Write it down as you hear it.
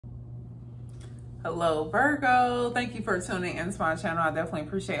Hello, Virgo. Thank you for tuning into my channel. I definitely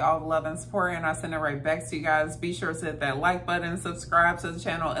appreciate all the love and support, and I send it right back to you guys. Be sure to hit that like button, subscribe to the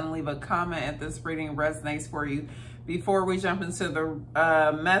channel, and leave a comment if this reading resonates for you. Before we jump into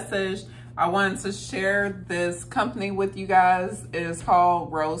the message, I wanted to share this company with you guys. It is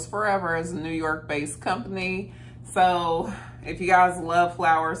called Rose Forever. It's a New York-based company. So if you guys love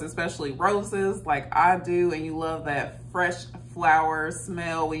flowers, especially roses like I do, and you love that fresh flower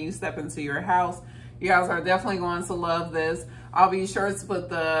smell when you step into your house, you guys are definitely going to love this. I'll be sure to put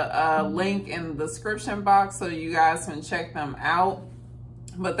the link in the description box so you guys can check them out.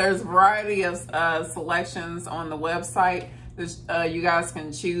 But there's a variety of selections on the website that you guys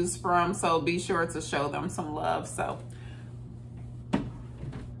can choose from, so be sure to show them some love. So, all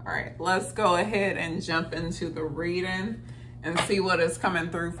right, let's go ahead and jump into the reading and see what is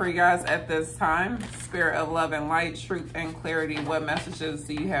coming through for you guys at this time. Spirit of love and light, truth and clarity. What messages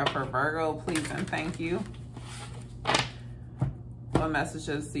do you have for Virgo, please and thank you? What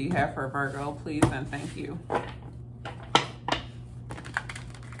messages do you have for Virgo, please and thank you?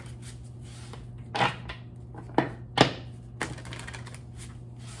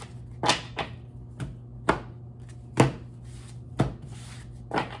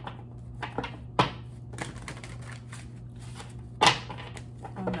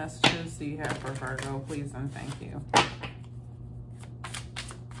 What messages do you have for Virgo, please and thank you?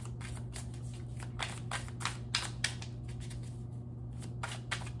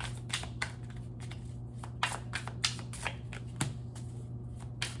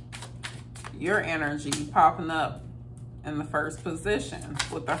 Your energy popping up in the first position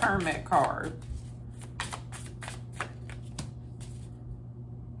with the Hermit card.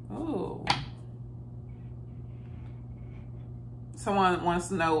 Ooh. Someone wants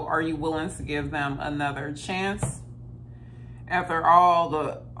to know, are you willing to give them another chance? After all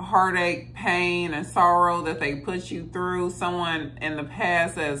the heartache, pain, and sorrow that they put you through, someone in the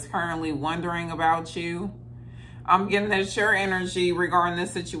past that is currently wondering about you. I'm getting that your energy regarding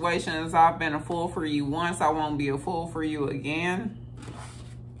this situation is, I've been a fool for you once, I won't be a fool for you again.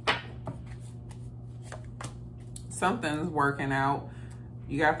 Something's working out.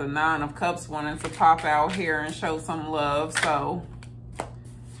 You got the Nine of Cups wanting to pop out here and show some love. So,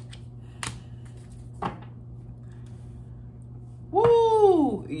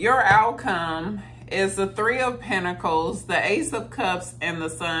 woo! Your outcome is the Three of Pentacles, the Ace of Cups, and the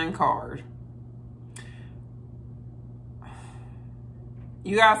Sun card.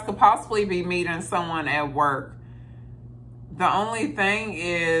 You guys could possibly be meeting someone at work. The only thing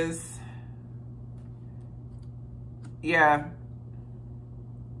is, yeah,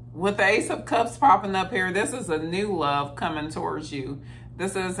 with the Ace of Cups popping up here, this is a new love coming towards you.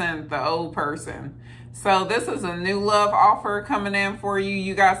 This isn't the old person. So this is a new love offer coming in for you.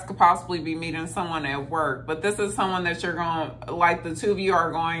 You guys could possibly be meeting someone at work. But this is someone that you're going, like the two of you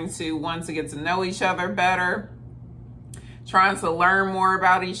are going to want to get to know each other better. Trying to learn more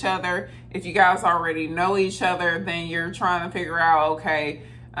about each other. If you guys already know each other, then you're trying to figure out, okay,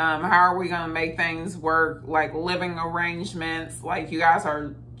 how are we going to make things work? Like living arrangements, like you guys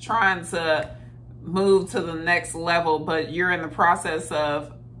are trying to move to the next level, but you're in the process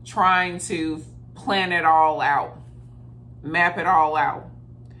of trying to plan it all out, map it all out.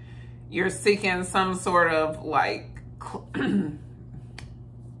 You're seeking some sort of like,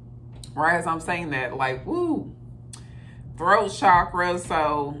 right as I'm saying that, like, woo, throat chakra.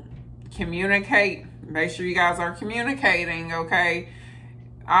 So communicate, make sure you guys are communicating, okay?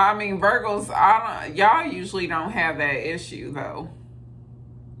 I mean, Virgos, y'all usually don't have that issue though.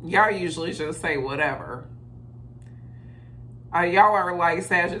 Y'all usually just say whatever. Y'all are like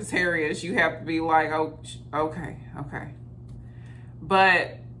Sagittarius. You have to be like, oh, okay.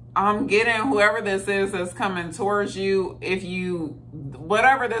 But I'm getting whoever this is that's coming towards you,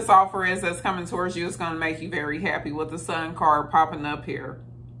 whatever this offer is that's coming towards you, is going to make you very happy with the Sun card popping up here.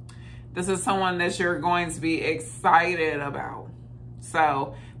 This is someone that you're going to be excited about.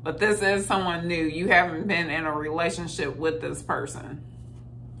 So, but this is someone new. You haven't been in a relationship with this person.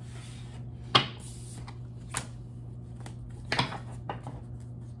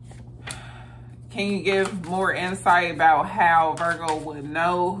 Can you give more insight about how Virgo would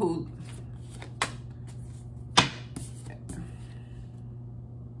know who?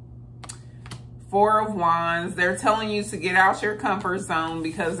 Four of Wands. They're telling you to get out your comfort zone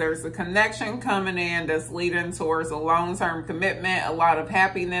because there's a connection coming in that's leading towards a long-term commitment. A lot of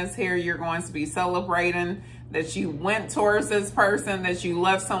happiness here. You're going to be celebrating that you went towards this person, that you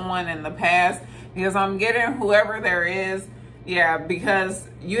left someone in the past. Because I'm getting whoever there is, yeah, because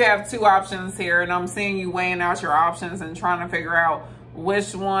you have two options here, and I'm seeing you weighing out your options and trying to figure out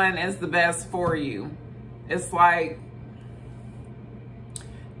which one is the best for you. It's like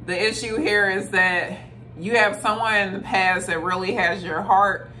the issue here is that you have someone in the past that really has your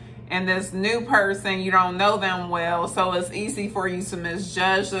heart, and this new person, you don't know them well, so it's easy for you to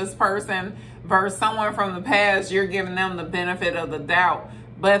misjudge this person, versus someone from the past, you're giving them the benefit of the doubt.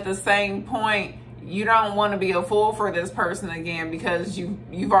 But at the same point, you don't want to be a fool for this person again, because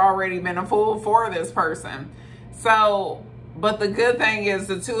you've already been a fool for this person. So, but the good thing is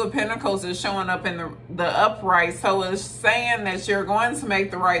the Two of Pentacles is showing up in the upright. So it's saying that you're going to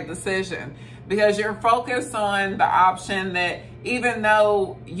make the right decision, because you're focused on the option that even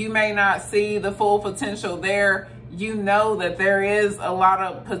though you may not see the full potential there, you know that there is a lot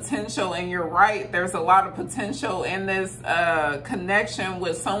of potential, and you're right. There's a lot of potential in this connection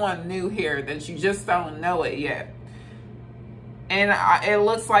with someone new here that you just don't know it yet. And it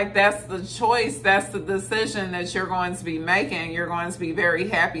looks like that's the choice, that's the decision that you're going to be making. You're going to be very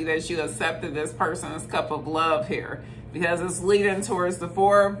happy that you accepted this person's cup of love here, because it's leading towards the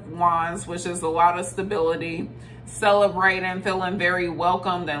Four of Wands, which is a lot of stability, celebrating, feeling very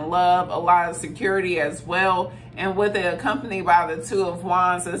welcomed and loved, a lot of security as well. And with it accompanied by the Two of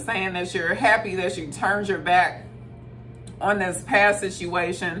Wands, it's saying that you're happy that you turned your back on this past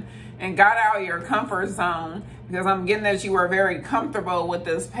situation and got out of your comfort zone, because I'm getting that you were very comfortable with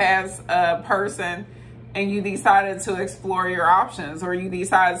this past person, and you decided to explore your options, or you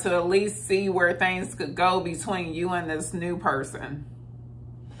decided to at least see where things could go between you and this new person.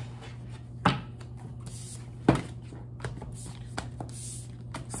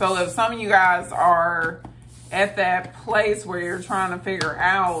 So if some of you guys are at that place where you're trying to figure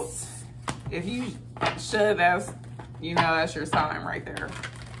out if you should, that's, you know, that's your sign right there.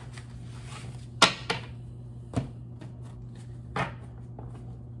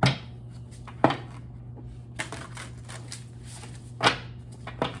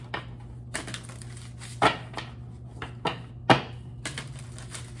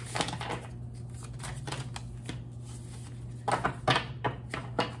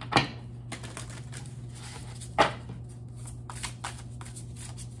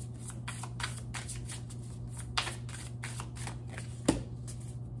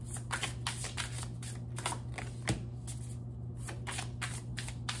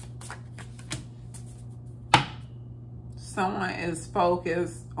 Someone is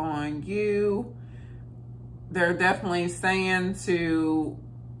focused on you. They're definitely saying to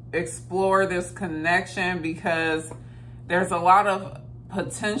explore this connection, because there's a lot of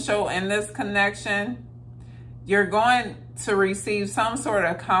potential in this connection. You're going to receive some sort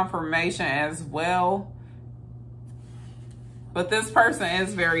of confirmation as well. But this person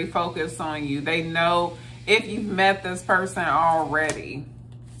is very focused on you. They know if you've met this person already,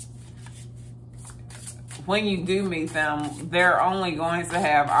 when you do meet them, they're only going to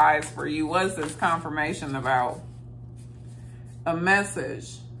have eyes for you. What's this confirmation about? A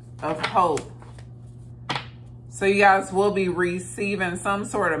message of hope. So you guys will be receiving some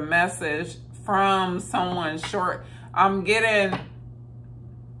sort of message from someone short. I'm getting,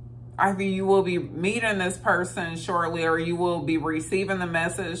 either you will be meeting this person shortly, or you will be receiving the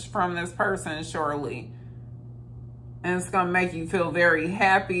message from this person shortly. And it's going to make you feel very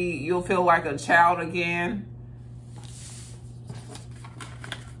happy. You'll feel like a child again.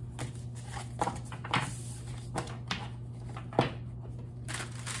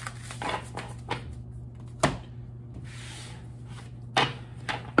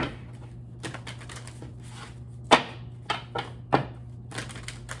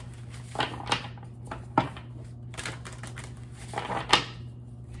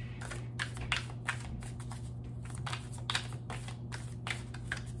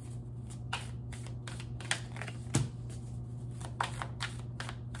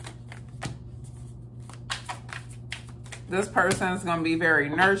 This person is going to be very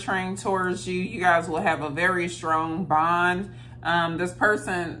nurturing towards you. You guys will have a very strong bond. This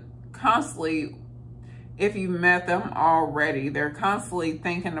person constantly, if you met them already, they're constantly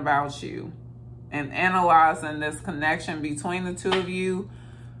thinking about you and analyzing this connection between the two of you.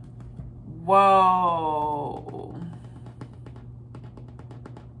 Whoa.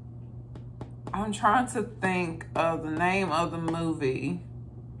 I'm trying to think of the name of the movie.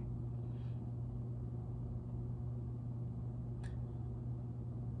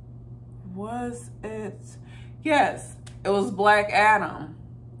 Was it? Yes, it was Black Adam,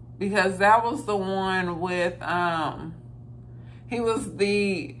 because that was the one with he was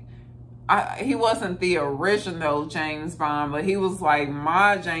the he wasn't the original James Bond, but he was like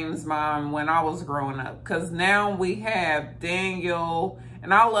my James Bond when I was growing up, because now we have Daniel,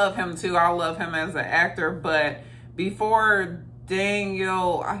 and I love him too. I love him as an actor, but before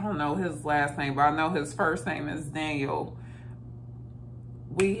Daniel, I don't know his last name, but I know his first name is Daniel.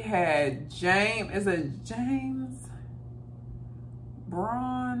 We had James, is it James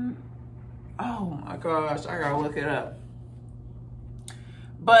Braun? Oh my gosh, I gotta look it up.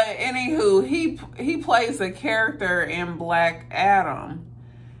 But anywho, he plays a character in Black Adam,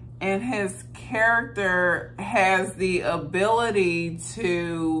 and his character has the ability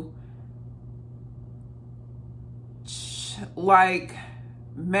to like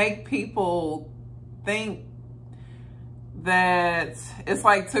make people think that it's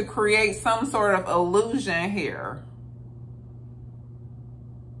like to create some sort of illusion here.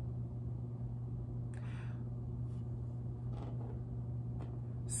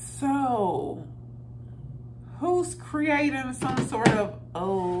 So, who's creating some sort of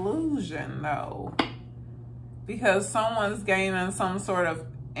illusion though? Because someone's gaining some sort of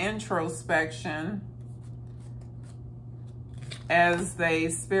introspection as they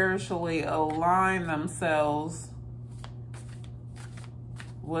spiritually align themselves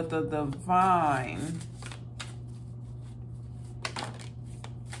with the divine.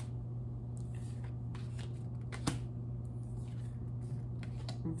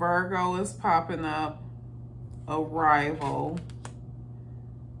 Virgo is popping up, arrival.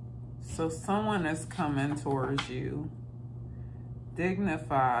 So someone is coming towards you.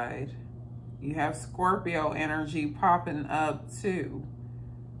 Dignified. You have Scorpio energy popping up too.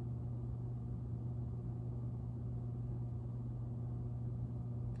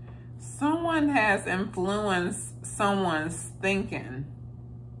 Someone has influenced someone's thinking.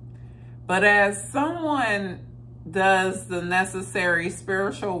 But as someone does the necessary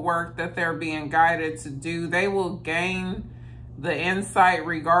spiritual work that they're being guided to do, they will gain the insight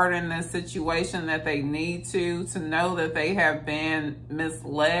regarding the situation that they need to know that they have been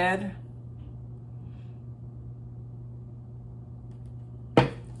misled.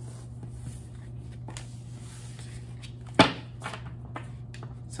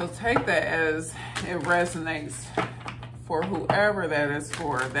 So take that as it resonates for whoever that is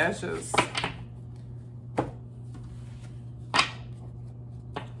for. That's just...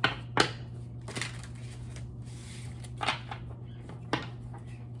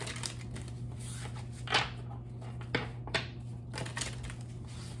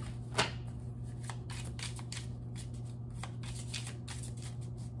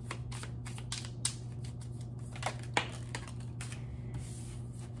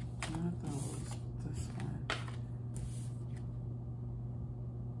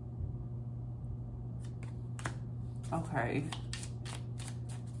 Okay.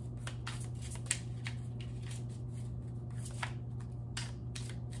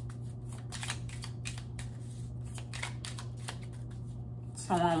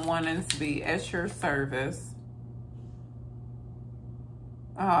 Someone wanting to be at your service.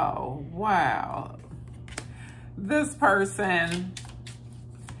 Oh, wow. This person,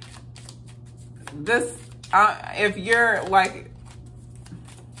 if you're like,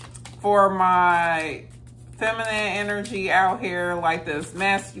 for my feminine energy out here, like this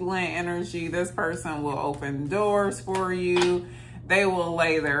masculine energy, this person will open doors for you. They will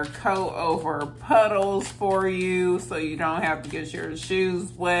lay their coat over puddles for you so you don't have to get your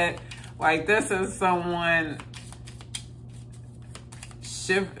shoes wet. Like, this is someone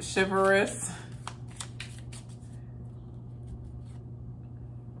chivalrous.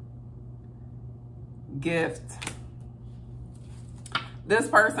 Gift. This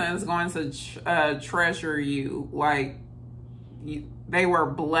person is going to treasure you. Like, they were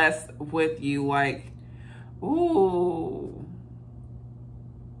blessed with you. Like, ooh.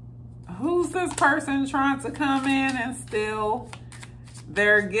 Who's this person trying to come in and steal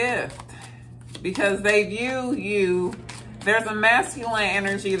their gift? Because they view you. There's a masculine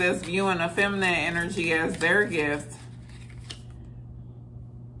energy that's viewing a feminine energy as their gift.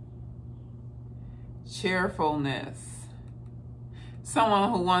 Cheerfulness.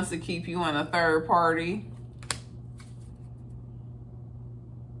 Someone who wants to keep you in a third party.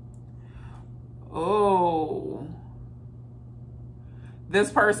 Oh.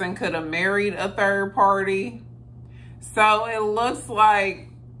 This person could have married a third party. So it looks like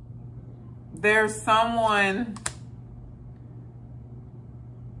there's someone,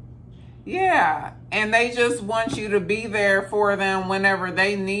 yeah, and they just want you to be there for them whenever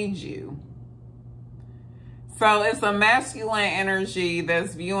they need you. So it's a masculine energy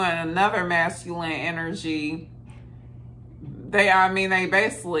that's viewing another masculine energy. They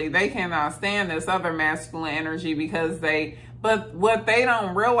cannot stand this other masculine energy because but what they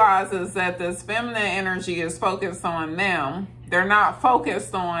don't realize is that this feminine energy is focused on them. They're not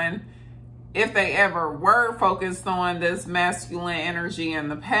focused on if they ever were focused on this masculine energy in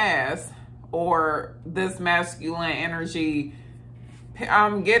the past, or this masculine energy,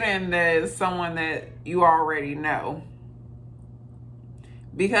 I'm getting that it's someone that you already know.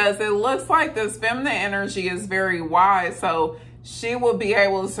 Because it looks like this feminine energy is very wise, so she will be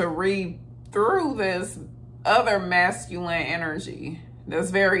able to read through this other masculine energy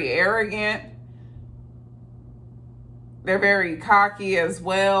that's very arrogant. They're very cocky as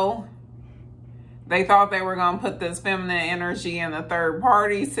well. They thought they were going to put this feminine energy in a third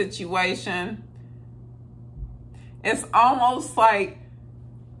party situation. It's almost like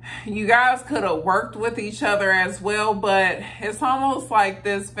you guys could have worked with each other as well, but it's almost like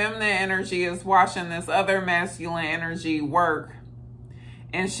this feminine energy is watching this other masculine energy work.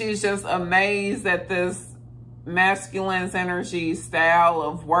 And she's just amazed at this masculine's energy style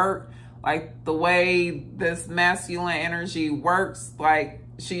of work. Like the way this masculine energy works, like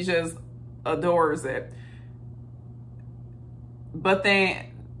she just adores it. But then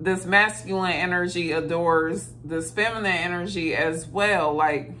this masculine energy adores this feminine energy as well.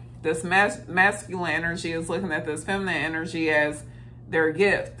 Like this masculine energy is looking at this feminine energy as their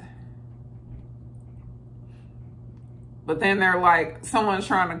gift. But then they're like, someone's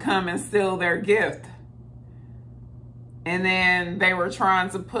trying to come and steal their gift. And then they were trying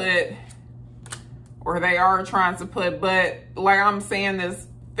to put, or they are trying to put, but like I'm saying, this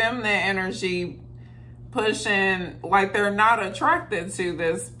feminine energy pushing, like they're not attracted to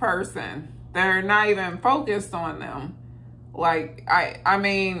this person. They're not even focused on them. Like, I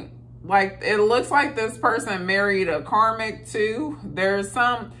mean, like it looks like this person married a karmic too. There's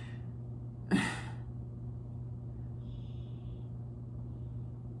some,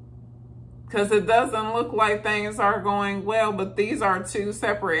 because it doesn't look like things are going well, but these are two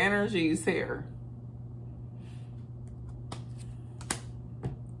separate energies here.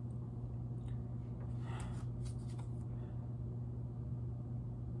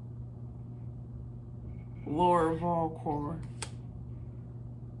 Lord Volcor.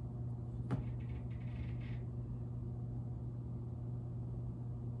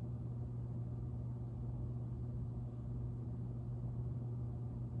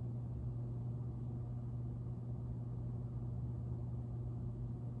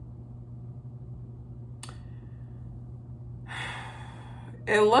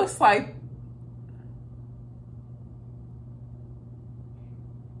 It looks like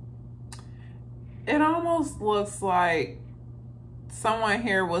it almost looks like someone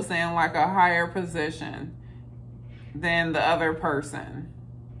here was in like a higher position than the other person.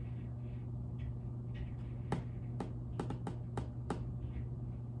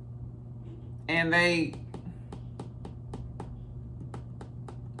 And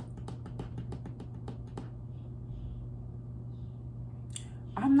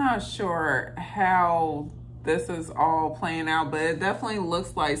I'm not sure how this is all playing out, but it definitely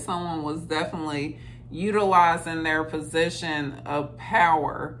looks like someone was definitely utilizing their position of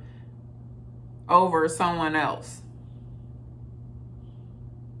power over someone else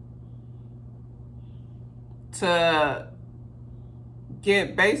to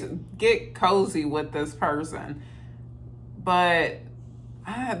get cozy with this person. But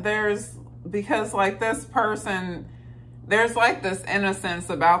because like this person, there's like this innocence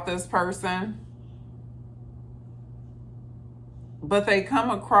about this person, but they come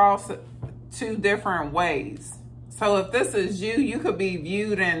across two different ways. So if this is you, you could be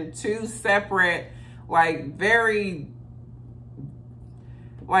viewed in two separate, like people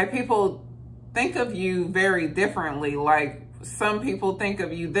think of you very differently. Like some people think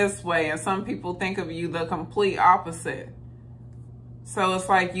of you this way and some people think of you the complete opposite. So it's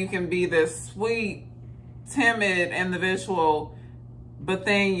like you can be this sweet, timid individual, but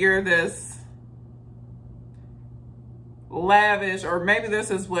then you're this lavish, or maybe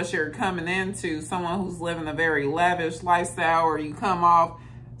this is what you're coming into, someone who's living a very lavish lifestyle, or you come off,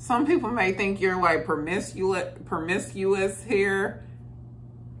 some people may think you're like promiscuous here.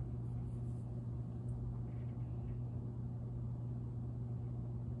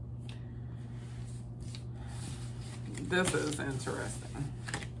 This is interesting.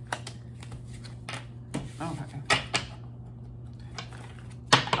 Okay.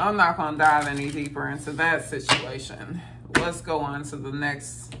 I'm not going to dive any deeper into that situation. Let's go on to the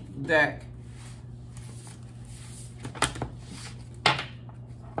next deck.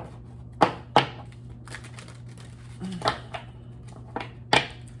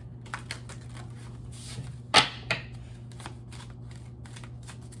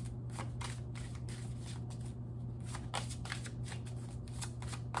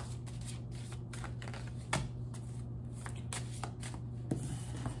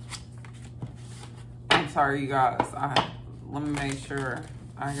 sorry, you guys. Let me make sure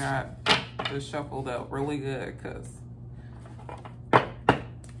I got this shuffled up really good, because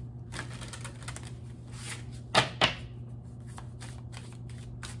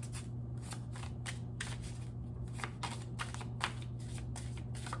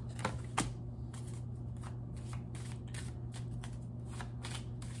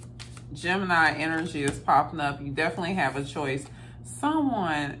Gemini energy is popping up. You definitely have a choice.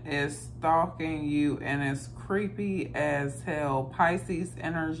 Someone is stalking you and it's creepy as hell. Pisces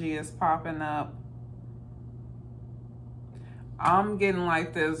energy is popping up. I'm getting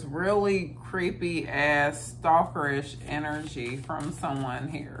like this really creepy ass stalkerish energy from someone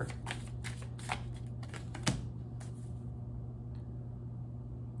here.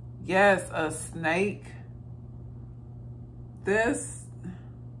 Yes, a snake. This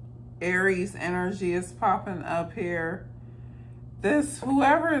Aries energy is popping up here.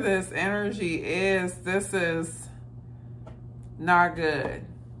 Whoever this energy is, this is not good.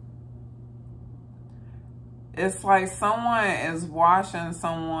 It's like someone is watching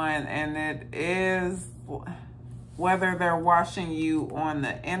someone, and it is, whether they're watching you on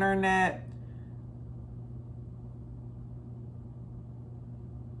the internet,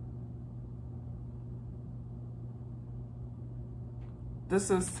 this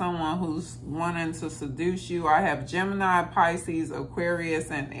is someone who's wanting to seduce you. I have Gemini, Pisces,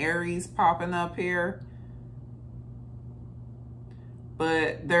 Aquarius, and Aries popping up here.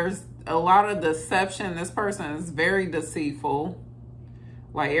 But there's a lot of deception. This person is very deceitful.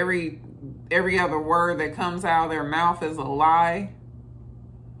 Like every other word that comes out of their mouth is a lie.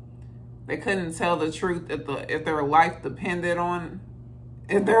 They couldn't tell the truth if their life depended on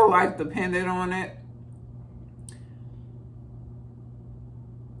it.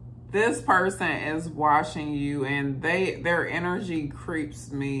 This person is watching you, and their energy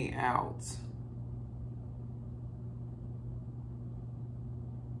creeps me out.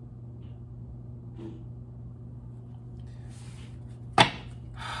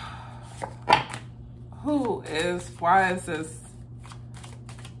 Why is this?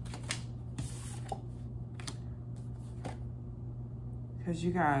 Because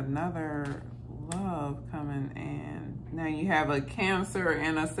you got another love coming in. Now you have a Cancer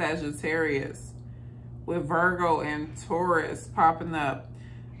and a Sagittarius with Virgo and Taurus popping up.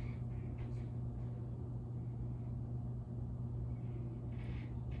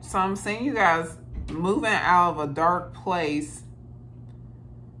 So I'm seeing you guys moving out of a dark place,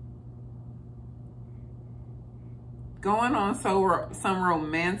 going on some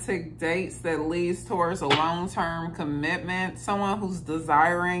romantic dates that leads towards a long-term commitment. Someone who's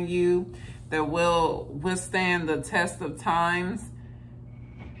desiring you, that will withstand the test of times.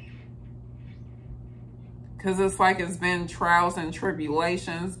 Because it's like it's been trials and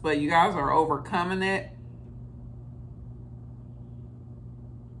tribulations, but you guys are overcoming it.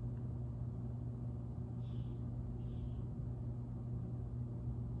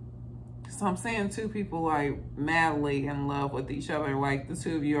 So I'm seeing two people like madly in love with each other. Like the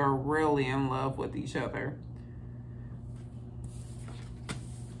two of you are really in love with each other.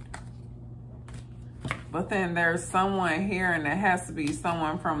 But then there's someone here, and it has to be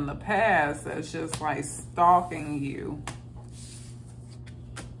someone from the past that's just like stalking you.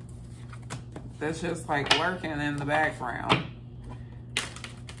 That's just like lurking in the background.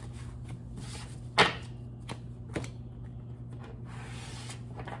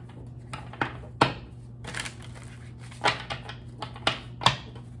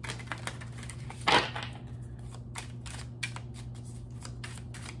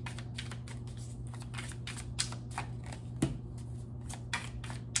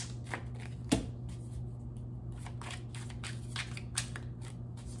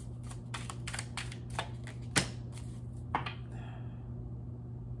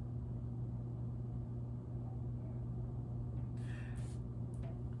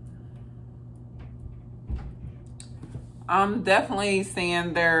 I'm definitely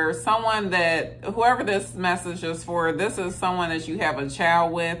seeing there's someone that, whoever this message is for, this is someone that you have a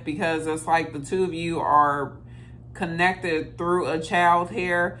child with, because it's like the two of you are connected through a child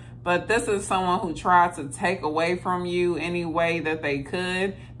here. But this is someone who tried to take away from you any way that they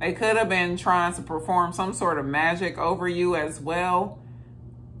could. They could have been trying to perform some sort of magic over you as well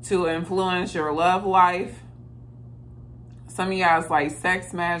to influence your love life. Some of you guys like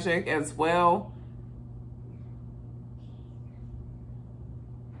sex magic as well.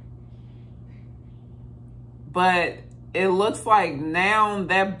 But it looks like now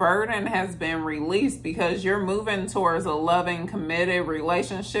that burden has been released, because you're moving towards a loving, committed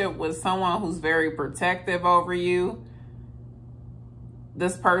relationship with someone who's very protective over you.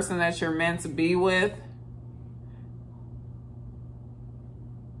 This person that you're meant to be with.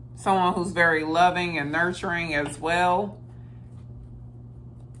 Someone who's very loving and nurturing as well.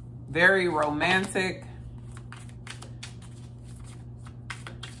 Very romantic.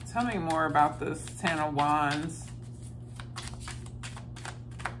 Tell me more about this Ten of Wands.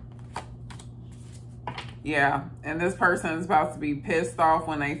 Yeah, and this person is about to be pissed off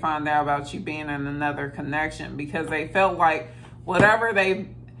when they find out about you being in another connection, because they felt like whatever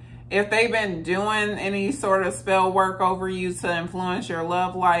if they've been doing any sort of spell work over you to influence your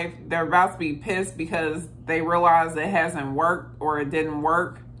love life, they're about to be pissed because they realize it hasn't worked or it didn't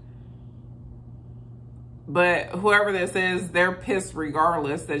work. But whoever this is, they're pissed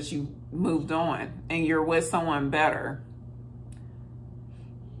regardless that you moved on and you're with someone better.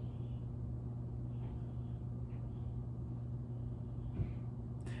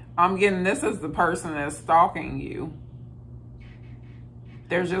 I'm getting this is the person that's stalking you.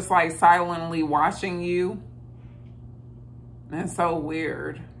 They're just like silently watching you. It's so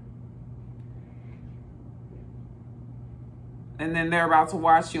weird. And then they're about to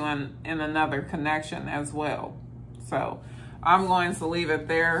watch you in another connection as well. So I'm going to leave it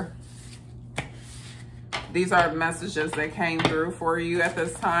there. These are the messages that came through for you at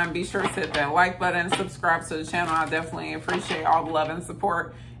this time. Be sure to hit that like button, subscribe to the channel. I definitely appreciate all the love and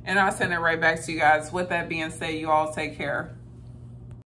support. And I'll send it right back to you guys. With that being said, you all take care.